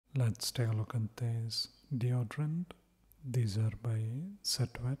Let's take a look at this deodorant. These are by Set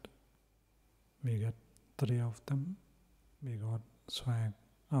Wet. We get 3 of them. We got Swag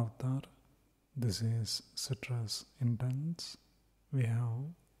Avatar. This is Citrus Intense. We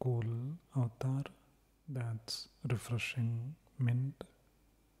have Cool Avatar. That's refreshing mint.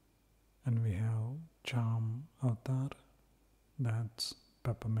 And we have Charm Avatar. That's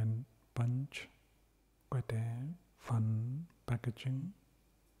peppermint punch. Quite a fun packaging.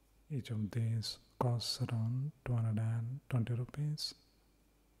 Each of these costs around 220 rupees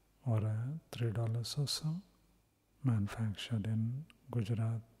or $3 or so. Manufactured in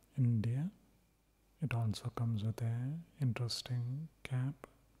Gujarat, India. It also comes with a interesting cap.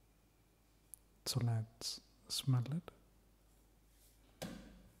 So let's smell it.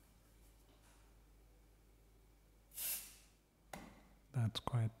 That's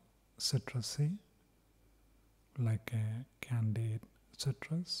quite citrusy, like a candied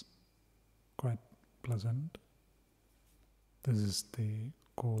citrus. Quite pleasant. This is the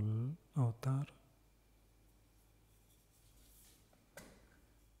Cool Avatar.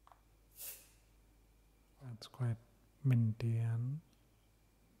 That's quite minty and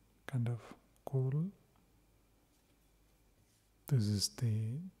kind of cool. This is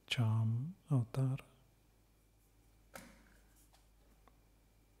the Charm Avatar.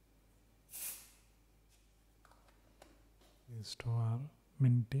 These two are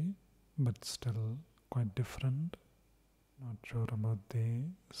minty but still quite different. Not sure about the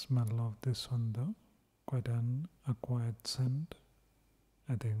smell of this one though. Quite an acquired scent.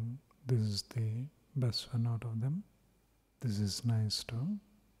 I think this is the best one out of them. This is nice too.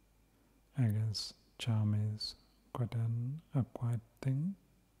 I guess Charm is quite an acquired thing.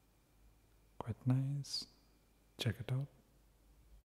 Quite nice. Check it out.